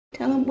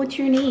Tell them what's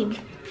your name.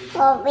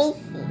 Well, we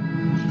see.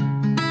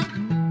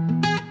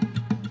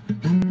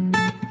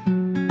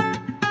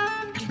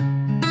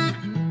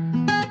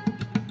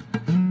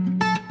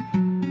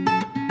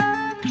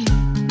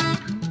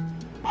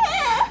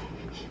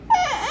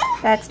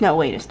 That's no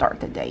way to start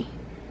the day.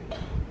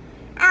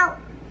 Out,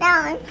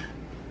 down.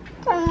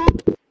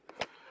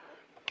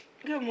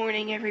 Good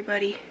morning,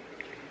 everybody.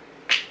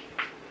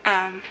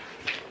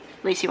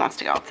 Lacey wants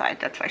to go outside.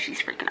 That's why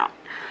she's freaking out.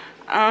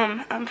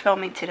 I'm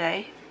filming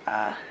today.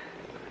 I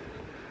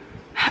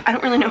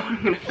don't really know what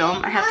I'm gonna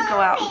film. I have to go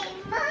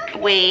out.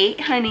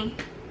 Wait, honey.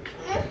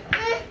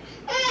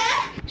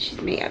 She's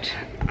mad.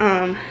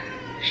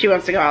 She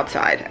wants to go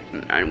outside,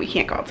 and we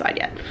can't go outside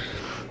yet.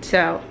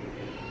 So,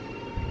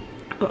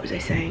 what was I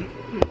saying?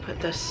 I'm gonna put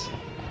this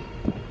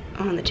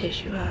on the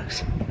tissue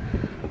box.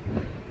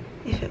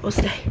 If it will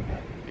stay.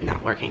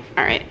 Not working.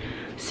 Alright.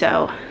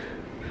 So,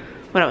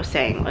 what I was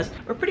saying was,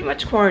 we're pretty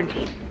much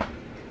quarantined.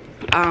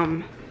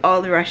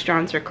 All the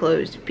restaurants are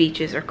closed,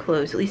 beaches are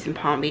closed, at least in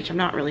Palm Beach. I'm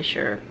not really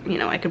sure. You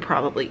know, I could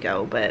probably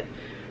go, but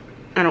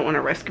I don't want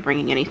to risk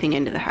bringing anything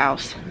into the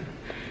house.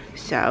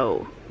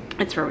 So,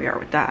 that's where we are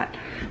with that.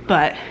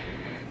 But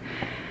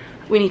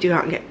we need to go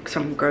out and get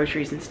some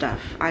groceries and stuff.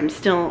 I'm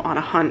still on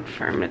a hunt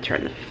for, I'm going to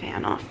turn the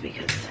fan off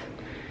because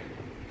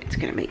it's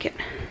going to make it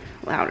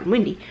loud and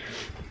windy.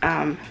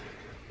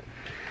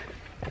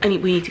 We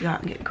need to go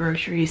out and get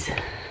groceries.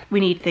 We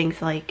need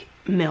things like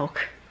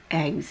milk,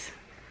 eggs.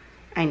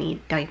 I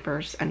need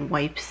diapers and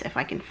wipes if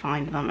I can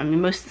find them. I mean,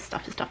 most of the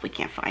stuff is stuff we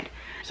can't find.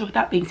 So with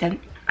that being said,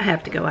 I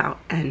have to go out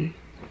and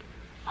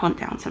hunt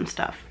down some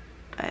stuff.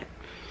 But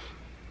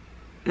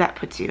that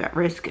puts you at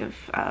risk of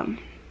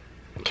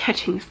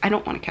catching this. I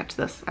don't want to catch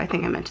this. I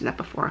think I mentioned that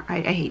before.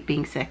 I hate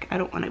being sick. I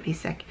don't want to be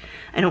sick.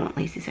 I don't want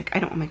Lacey sick. I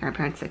don't want my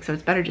grandparents sick. So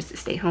it's better just to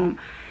stay home.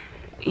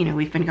 You know,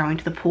 we've been going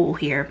to the pool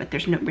here, but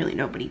there's really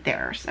nobody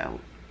there. So,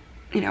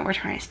 you know, we're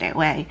trying to stay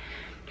away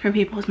from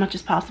people as much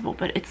as possible,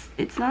 but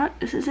it's not,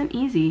 this isn't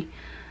easy.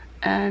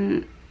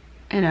 And,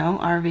 you know,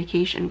 our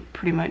vacation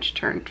pretty much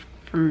turned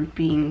from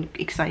being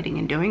exciting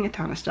and doing a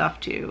ton of stuff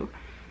to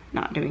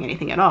not doing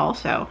anything at all.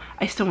 So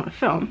I still want to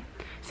film.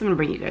 So I'm gonna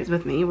bring you guys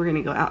with me. We're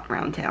gonna go out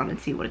around town and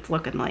see what it's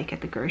looking like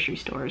at the grocery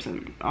stores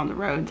and on the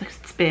roads.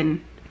 It's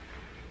been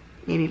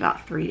maybe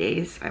about 3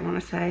 days, I want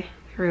to say.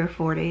 3 or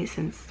 4 days,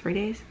 since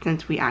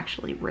we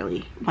actually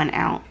really went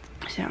out.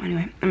 So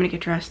anyway, I'm gonna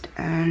get dressed,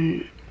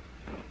 and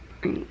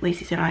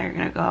Lacey and I are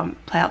gonna go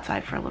play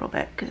outside for a little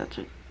bit because that's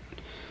what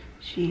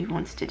she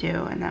wants to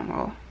do, and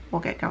then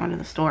we'll get going to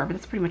the store. But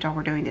that's pretty much all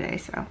we're doing today.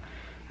 So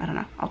I don't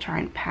know. I'll try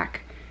and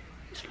pack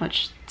as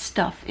much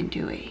stuff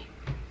into a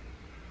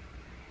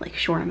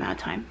short amount of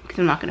time because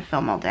I'm not gonna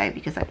film all day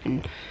because I've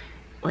been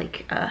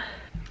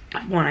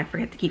one, I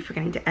keep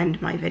forgetting to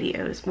end my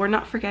videos. Or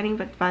not forgetting,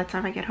 but by the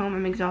time I get home,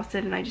 I'm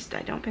exhausted and I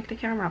don't pick the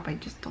camera up. I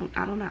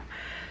don't know.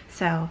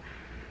 So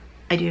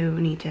I do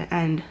need to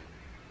end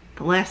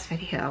the last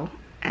video,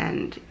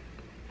 and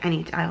I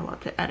have a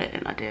lot to edit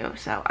and undo.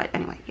 So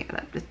anyway, yeah,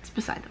 that's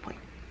beside the point.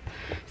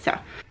 So,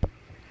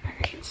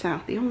 alright,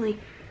 so the only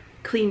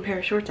clean pair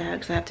of shorts I have,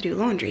 because I have to do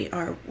laundry,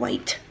 are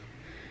white.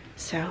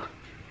 So,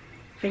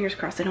 fingers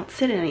crossed I don't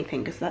sit in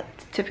anything, because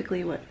that's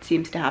typically what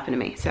seems to happen to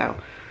me. So,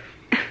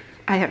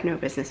 I have no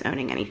business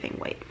owning anything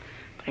white.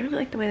 But I really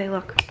like the way they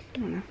look. I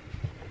don't know.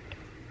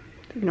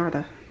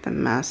 Ignore the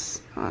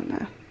mess on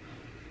the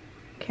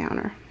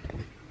counter.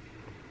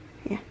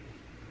 Yeah.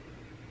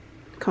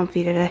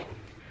 Comfy today.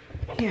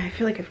 Yeah, I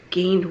feel like I've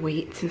gained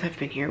weight since I've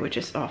been here, which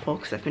is awful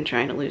because I've been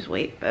trying to lose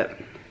weight, but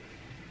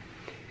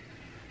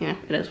yeah,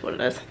 it is what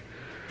it is.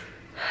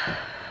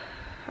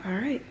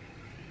 Alright.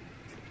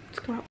 Let's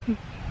go out.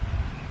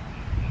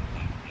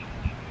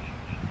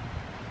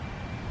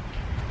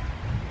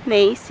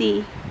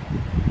 Lacey.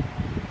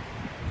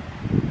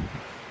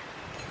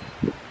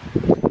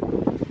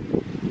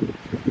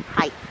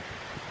 Hi.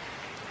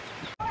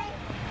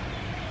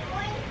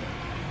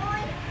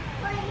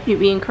 You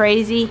being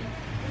crazy?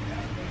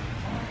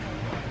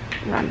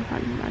 Run,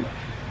 run, run.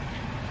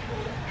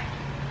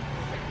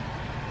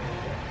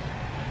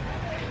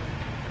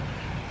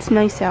 It's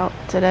nice out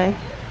today.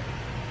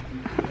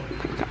 Oh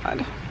my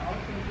god.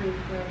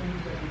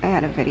 I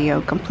had a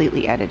video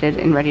completely edited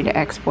and ready to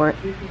export,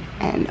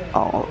 and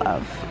all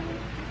of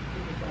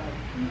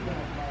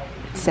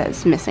it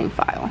says missing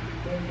file.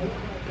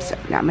 So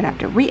now I'm gonna have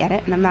to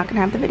re-edit, and I'm not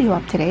gonna have the video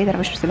up today that I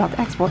was just about to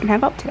export and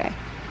have up today.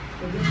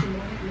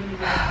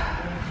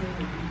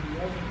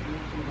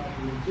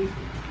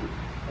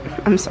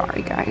 I'm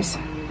sorry, guys.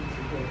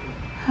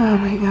 Oh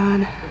my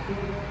god.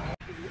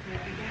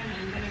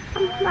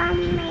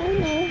 From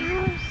my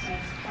house.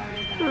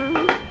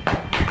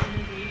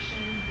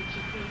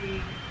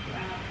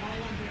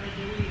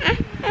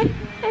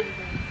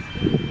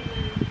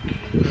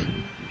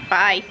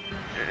 Bye.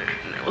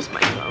 That was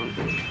my phone.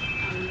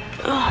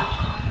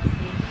 Oh,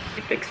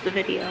 I fixed the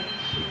video,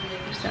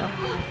 so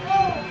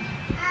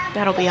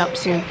that'll be up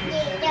soon.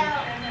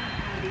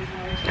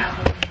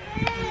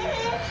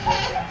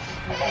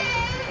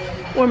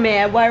 We're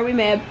mad. Why are we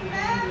mad?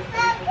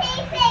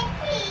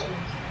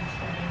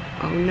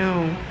 Oh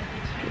no.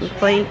 Pink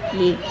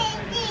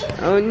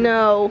Blanky. Oh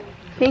no.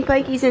 Pink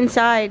Blanky's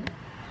inside.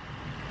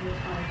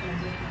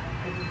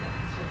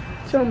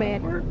 So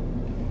mad. We're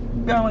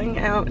going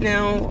out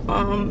now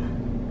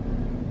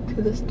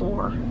to the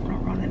store. I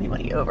don't run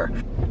anybody over.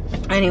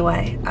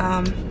 Anyway,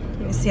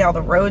 you see how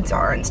the roads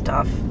are and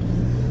stuff.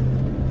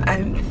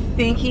 I'm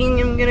thinking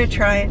I'm gonna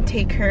try and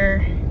take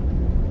her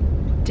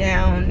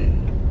down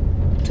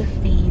to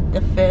feed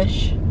the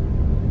fish.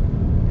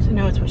 So I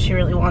know it's what she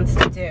really wants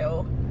to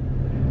do.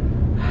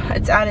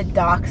 It's at a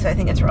dock, so I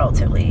think it's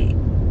relatively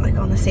like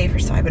on the safer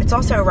side, but it's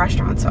also a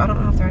restaurant, so I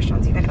don't know if the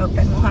restaurant's even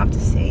open. We'll have to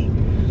see.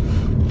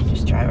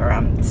 Just drive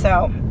around.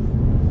 So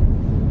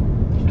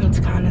that's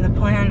kind of the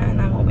plan, and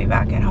then we'll be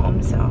back at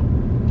home. So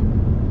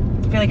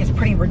I feel like it's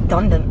pretty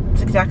redundant.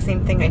 It's the exact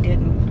same thing I did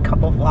a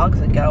couple of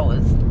vlogs ago.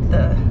 Was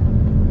the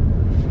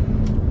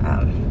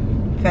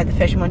fed the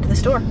fish and went to the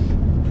store.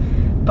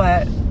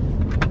 But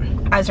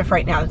as of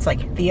right now, it's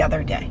like the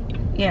other day.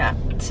 Yeah.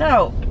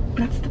 So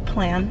that's the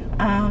plan.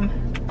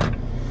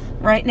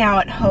 Right now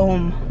at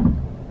home,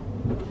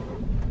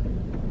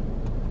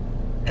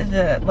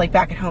 like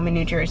back at home in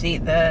New Jersey,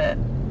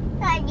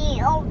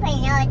 Daddy,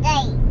 open your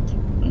gate.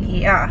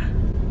 Yeah.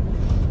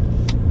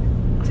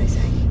 What was I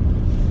saying?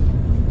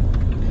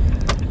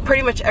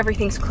 Pretty much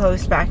everything's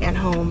closed back at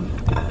home.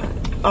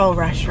 All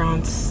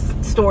restaurants,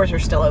 stores are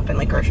still open,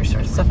 like grocery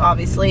stores and stuff,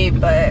 obviously,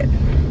 but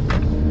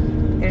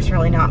there's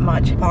really not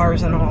much.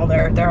 Bars and all,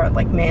 they're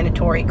like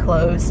mandatory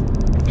closed.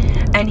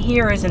 And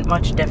here isn't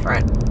much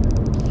different.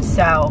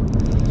 So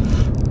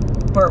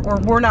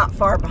we're not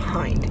far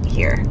behind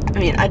here. I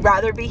mean, I'd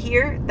rather be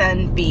here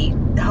than be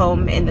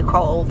home in the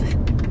cold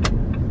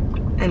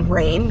and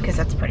rain, because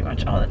that's pretty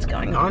much all that's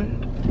going on.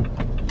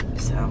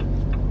 So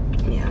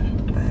yeah,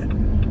 but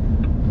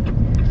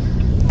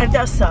it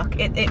does suck.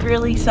 It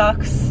really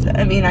sucks.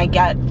 I mean, I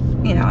get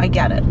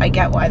it. I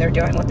get why they're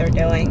doing what they're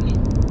doing,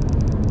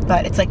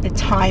 but it's like the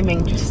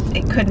timing just,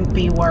 it couldn't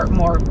be more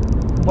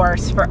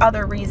worse for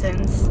other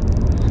reasons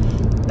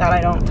that I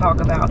don't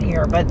talk about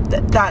here. But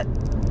that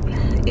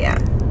yeah,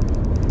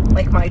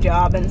 like my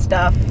job and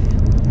stuff,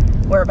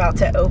 we're about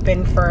to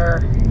open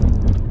for,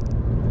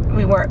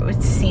 it was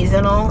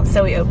seasonal,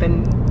 so we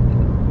opened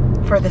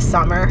for the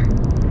summer,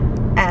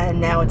 and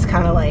now it's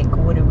kind of like,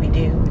 what do we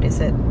do? Is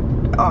it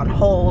on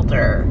hold,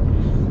 or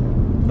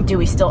do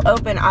we still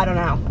open? I don't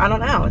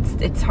know.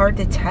 It's hard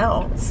to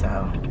tell. So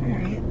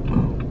alright,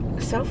 well,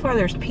 so far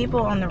there's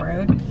people on the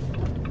road.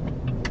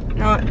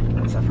 Not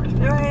so far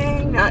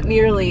going, not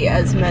nearly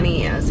as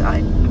many as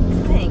I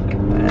think,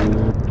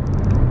 but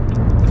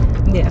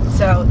yeah,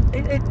 so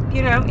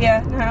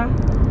yeah, no,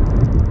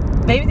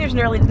 maybe there's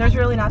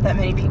really not that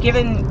many people,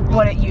 given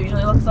what it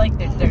usually looks like.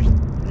 There's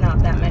not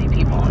that many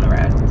people on the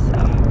road, so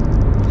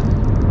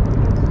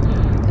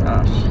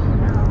gosh,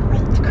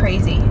 it's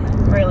crazy.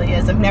 It really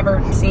is. I've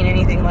never seen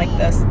anything like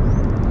this.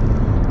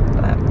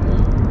 But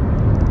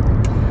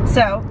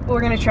so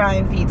we're gonna try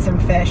and feed some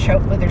fish.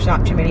 Hopefully there's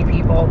not too many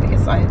people,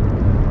 because I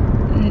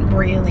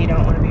really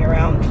don't want to be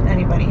around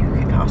anybody who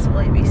could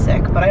possibly be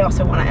sick, but I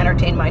also want to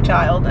entertain my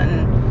child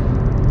and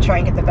try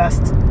and get the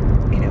best,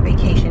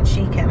 vacation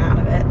she can out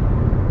of it.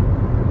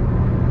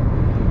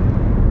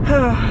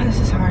 Oh, this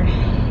is hard.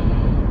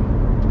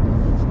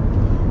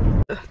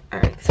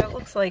 Alright, so it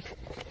looks like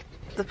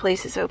the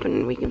place is open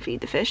and we can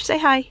feed the fish. Say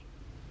hi.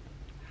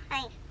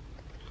 Hi.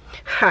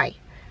 Hi.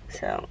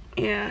 So,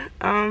 yeah,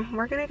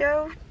 we're gonna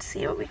go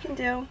see what we can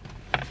do.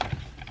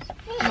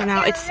 I don't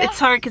know, it's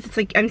hard because it's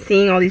like I'm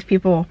seeing all these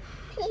people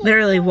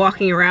literally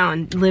walking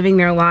around, living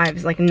their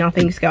lives like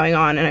nothing's going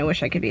on, and I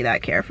wish I could be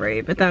that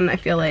carefree. But then I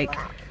feel like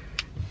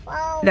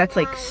that's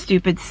like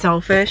stupid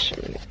selfish.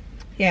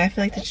 Yeah, I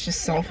feel like that's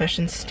just selfish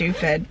and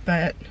stupid,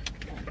 but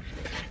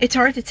it's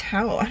hard to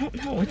tell. I don't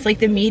know. It's like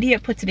the media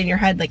puts it in your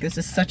head like this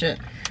is such a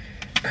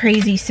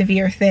crazy,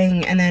 severe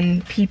thing, and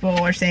then people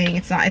are saying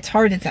it's not. It's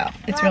hard to tell.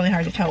 It's really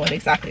hard to tell what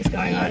exactly is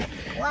going on.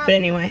 But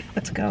anyway,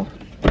 let's go.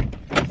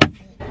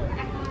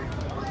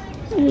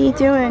 What are you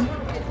doing?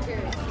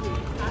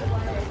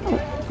 Oh,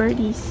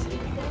 birdies.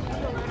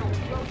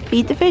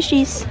 Feed the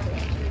fishies.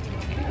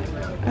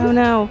 Oh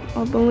no,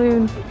 a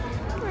balloon.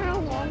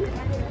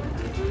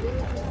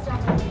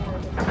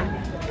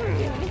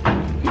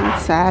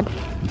 That's sad.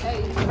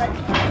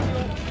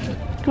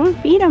 Come on,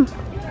 feed them.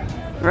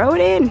 Throw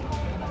it in.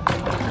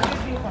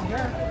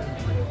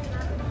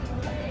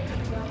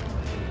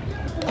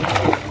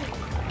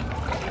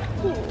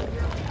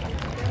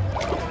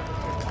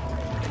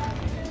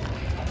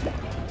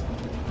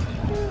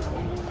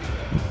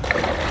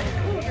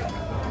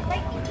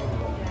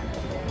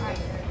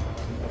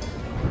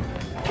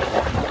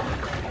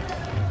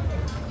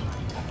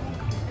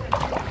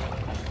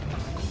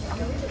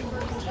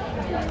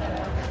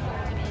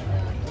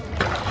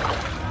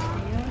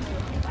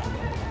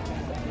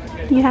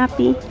 You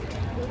happy?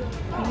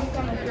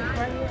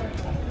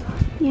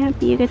 You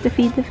happy you get to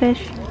feed the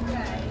fish?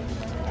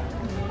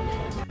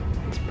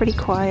 It's pretty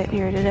quiet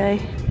here today,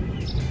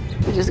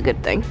 which is a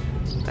good thing,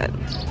 but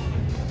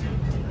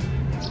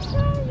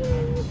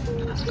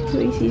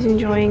Lucy's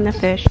enjoying the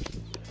fish.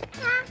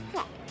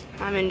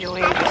 I'm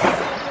enjoying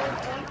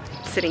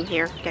just sitting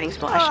here getting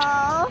splashed.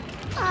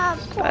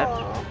 But,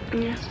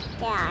 yeah.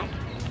 Yeah.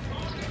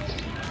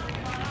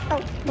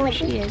 Oh,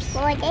 She is.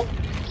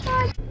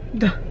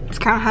 It's It's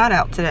kind of hot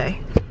out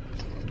today.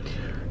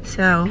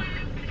 So,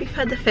 we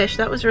fed the fish.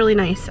 That was really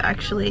nice,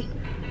 actually.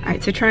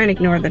 Alright, so try and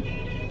ignore the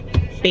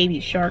baby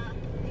shark.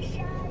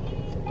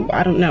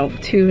 I don't know,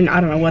 tune.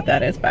 I don't know what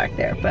that is back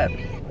there, but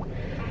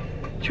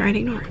try and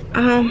ignore it.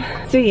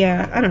 So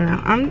yeah, I don't know.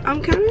 I'm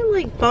kind of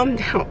like bummed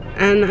out.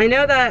 And I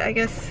know that, I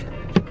guess,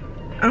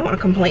 I don't want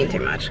to complain too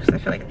much because I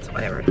feel like it's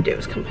what I ever do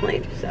is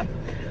complain, so.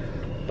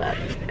 But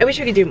I wish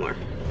we could do more.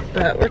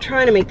 But we're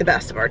trying to make the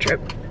best of our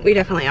trip. We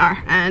definitely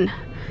are. And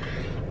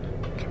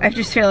I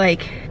just feel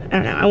like, I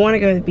don't know, I want to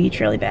go to the beach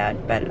really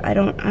bad, but I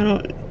don't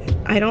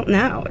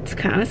know. It's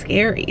kind of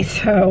scary.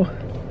 So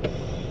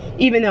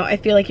even though I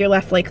feel like you're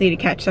less likely to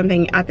catch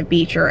something at the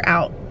beach or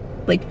out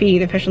like feeding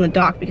the fish on the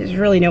dock because there's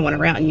really no one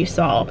around, you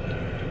saw.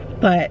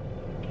 But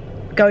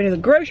going to the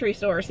grocery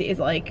store is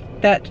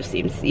like, that just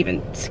seems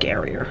even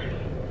scarier.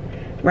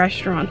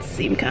 Restaurants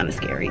seem kind of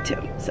scary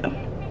too, so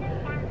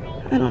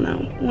I don't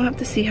know. We'll have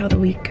to see how the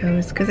week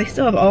goes because I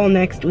still have all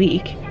next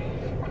week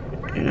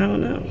and I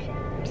don't know.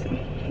 So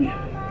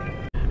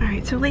yeah.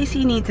 Alright, so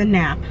Lacey needs a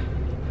nap.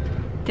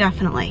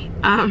 Definitely.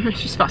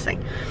 She's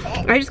fussing.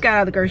 I just got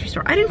out of the grocery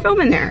store. I didn't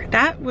film in there.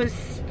 That was,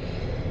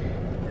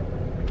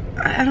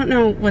 I don't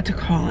know what to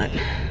call it,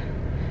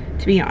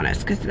 to be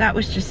honest, because that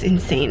was just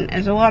insane.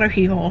 There's a lot of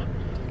people.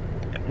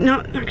 No,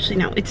 actually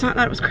no, it's not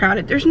that it was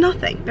crowded. There's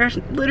nothing. There's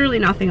literally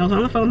nothing. I was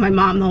on the phone with my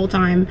mom the whole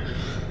time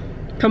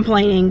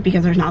complaining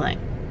because there's nothing.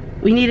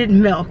 We needed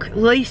milk.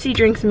 Lacey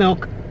drinks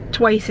milk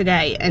twice a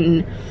day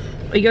and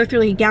we go through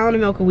like a gallon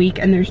of milk a week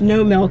and there's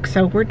no milk,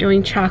 so we're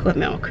doing chocolate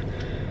milk.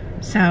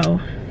 So,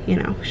 you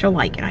know, she'll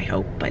like it, I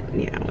hope, but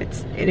you know,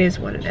 it is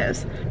what it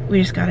is. We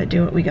just gotta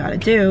do what we gotta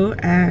do,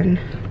 and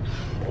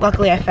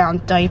luckily I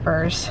found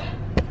diapers,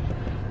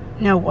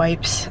 no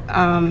wipes,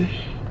 no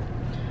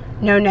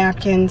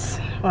napkins.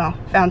 Well,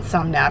 found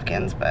some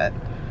napkins, but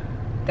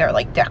they're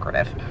like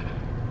decorative.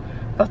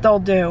 But they'll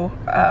do.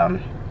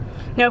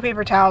 No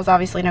paper towels,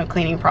 obviously no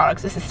cleaning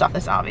products. This is stuff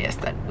that's obvious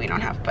that we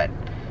don't have, but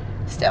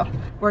still.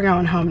 We're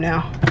going home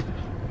now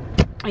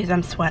because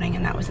I'm sweating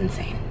and that was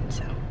insane,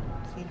 so.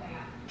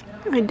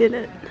 I did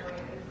it.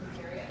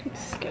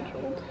 It's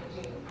scheduled.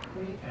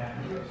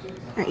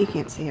 You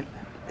can't see it,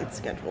 but it's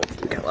scheduled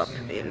to go up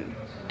in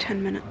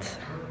 10 minutes.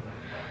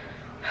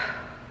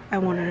 I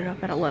wanted it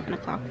up at 11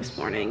 o'clock this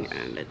morning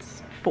and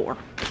it's 4,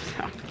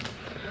 so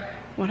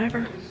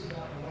whatever.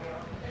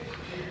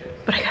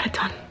 But I got it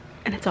done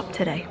and it's up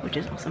today, which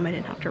is awesome. I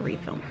didn't have to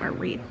refilm or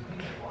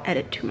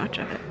edit too much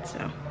of it,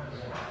 so.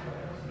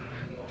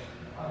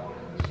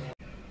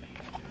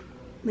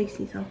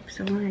 Lacey's up,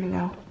 so we're gonna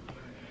go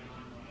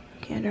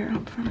get her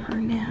up from her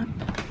nap.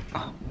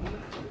 Oh.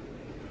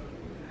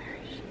 Where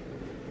is she?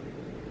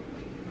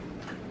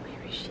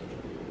 Where is she?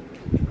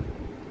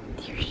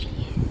 There she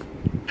is.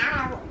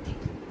 out.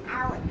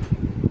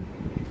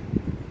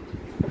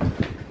 Oh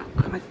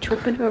God,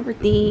 tripping over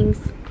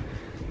things.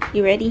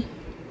 You ready?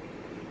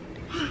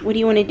 What do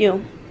you want to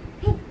do?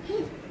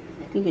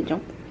 You can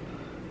jump.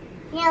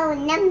 No,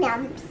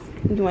 num-nums.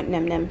 You want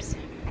num-nums?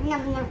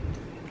 Num-nums.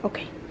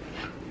 Okay.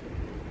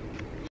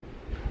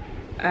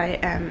 I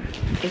am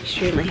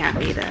extremely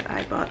happy that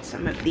I bought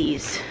some of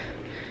these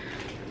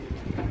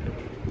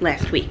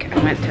last week.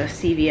 I went to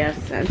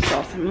CVS and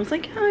saw some. I was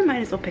like, oh, I might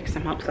as well pick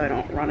some up so I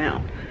don't run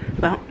out.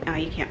 Well, now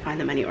you can't find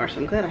them anywhere, so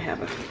I'm glad I have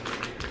them.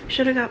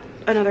 Should have got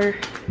another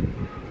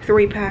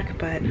 3-pack,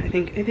 but I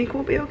think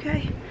we'll be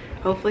okay.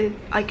 Hopefully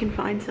I can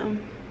find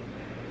some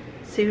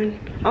soon.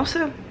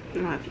 Also, I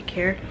don't know if you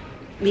care,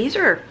 these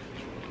are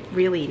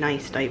really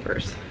nice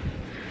diapers.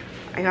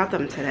 I got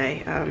them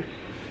today.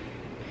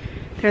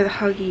 They're the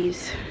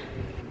Huggies.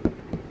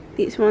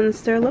 These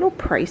ones, they're a little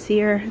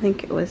pricier. I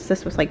think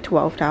this was like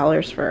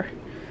 $12 for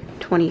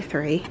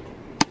 23.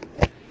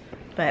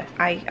 But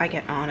I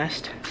get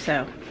Honest,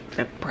 so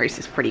the price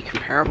is pretty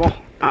comparable.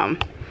 I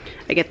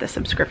get the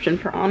subscription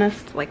for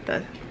Honest, like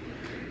the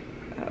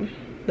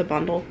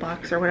bundle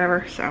box or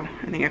whatever. So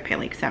I think I pay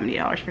like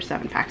 $70 for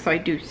 7 packs. So I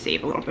do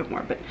save a little bit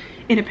more, but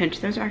in a pinch,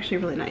 those are actually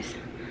really nice.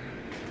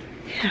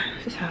 Yeah,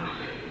 so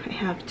I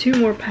have 2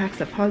 more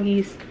packs of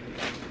Huggies.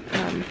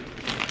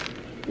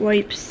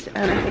 Wipes,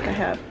 and I think I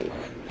have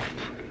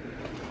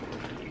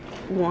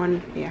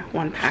one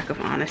pack of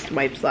Honest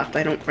wipes left.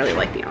 I don't really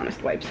like the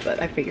Honest wipes, but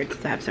I figured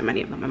since I have so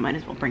many of them, I might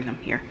as well bring them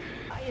here.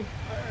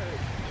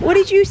 What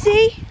did you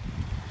see?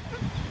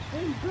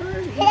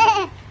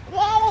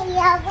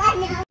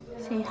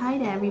 Say hi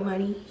to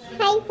everybody.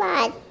 Hi,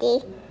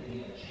 Buddy.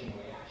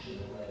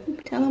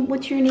 Tell them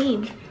what's your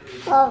name.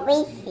 Oh,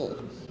 Fishy.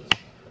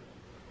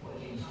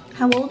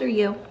 How old are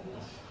you?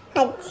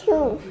 I'm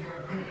 2.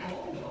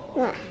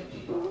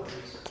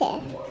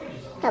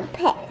 A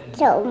pet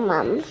show,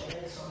 Mom.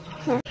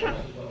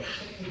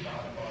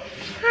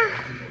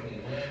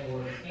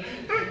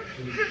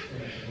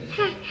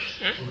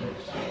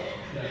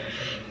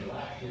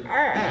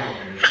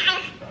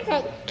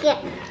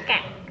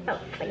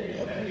 Nums.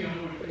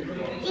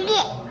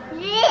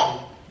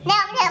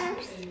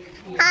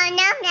 Oh,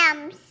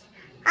 nums.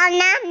 Oh,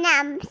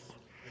 nums.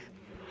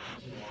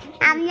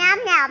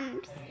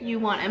 Nums. You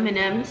want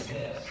M&Ms?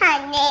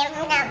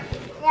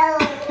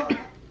 Nums.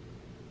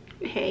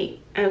 Hey,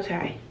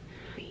 okay.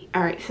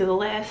 Alright, so the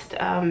last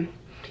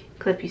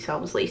clip you saw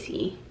was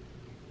Lacey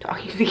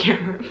talking to the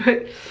camera.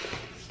 But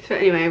so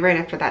anyway, right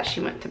after that she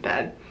went to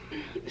bed.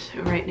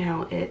 So right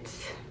now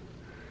it's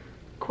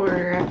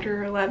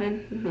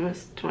 11:15,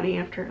 almost 20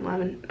 after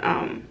 11.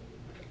 I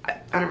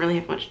don't really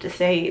have much to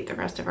say. The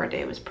rest of our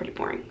day was pretty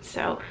boring.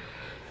 So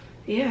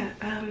yeah,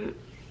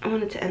 I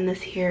wanted to end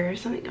this here.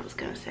 Something I was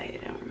gonna say,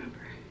 I don't remember.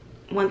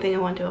 One thing I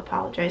wanted to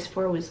apologize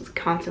for was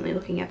constantly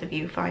looking at the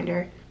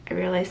viewfinder. I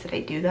realized that I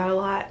do that a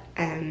lot,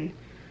 and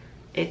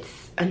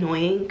it's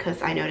annoying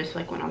because I notice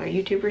like when other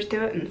YouTubers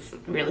do it, and it's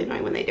really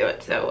annoying when they do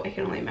it. So I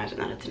can only imagine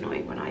that it's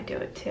annoying when I do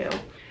it too.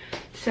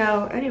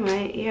 So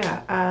anyway,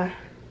 yeah,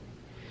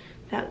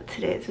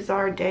 this is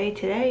our day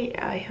today.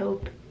 I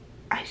hope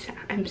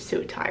I'm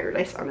so tired.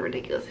 I sound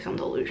ridiculous. I sound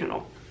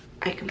delusional.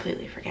 I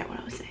completely forget what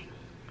I was saying.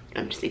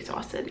 I'm just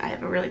exhausted. I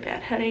have a really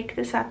bad headache.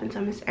 This happens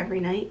almost every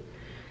night,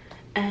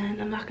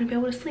 and I'm not gonna be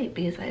able to sleep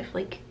because I have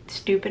like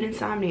stupid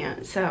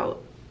insomnia. So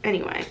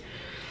anyway,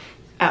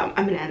 I'm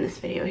gonna end this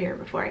video here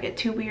before I get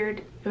too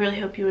weird. I really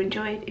hope you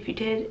enjoyed. If you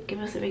did, give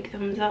us a big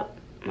thumbs up.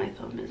 My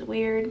thumb is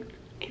weird.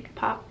 It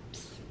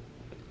pops.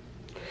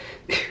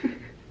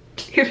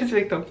 Give us a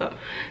big thumbs up.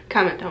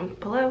 Comment down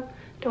below.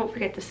 Don't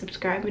forget to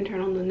subscribe and turn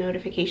on the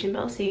notification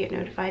bell so you get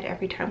notified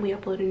every time we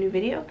upload a new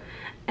video.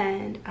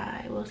 And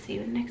I will see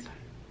you in the next one.